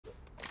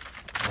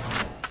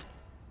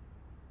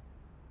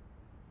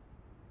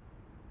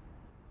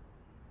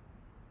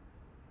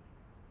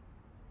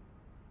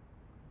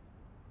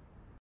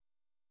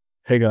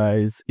Hey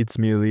guys, it's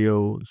me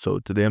Leo. So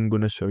today I'm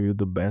gonna show you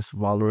the best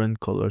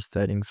Valorant color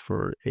settings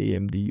for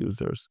AMD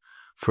users.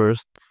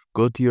 First,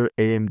 go to your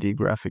AMD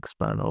graphics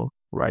panel,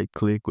 right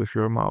click with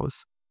your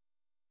mouse.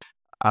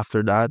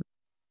 After that,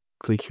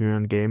 click here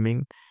on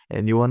gaming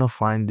and you wanna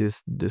find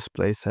this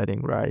display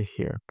setting right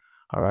here.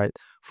 Alright,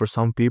 for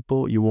some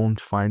people you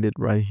won't find it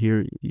right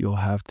here.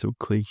 You'll have to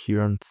click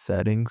here on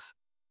settings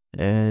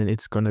and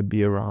it's gonna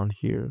be around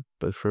here.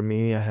 But for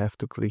me, I have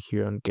to click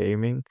here on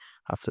gaming.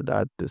 After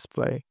that,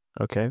 display.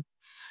 Okay.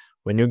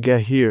 When you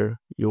get here,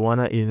 you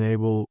want to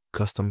enable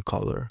custom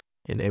color.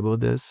 Enable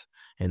this,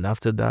 and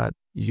after that,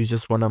 you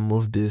just want to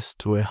move this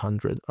to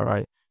 100. All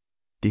right.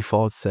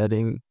 Default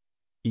setting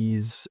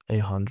is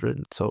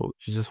 100, so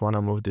you just want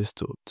to move this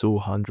to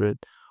 200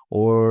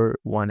 or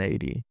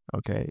 180.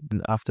 Okay.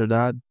 And after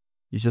that,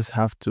 you just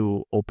have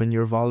to open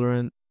your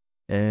Valorant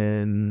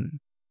and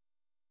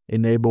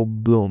enable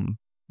bloom.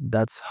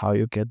 That's how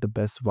you get the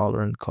best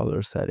Valorant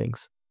color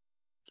settings.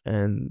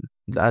 And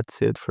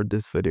that's it for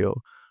this video.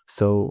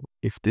 So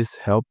if this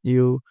helped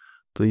you,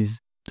 please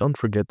don't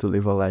forget to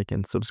leave a like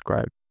and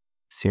subscribe.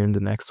 See you in the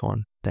next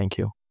one. Thank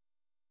you.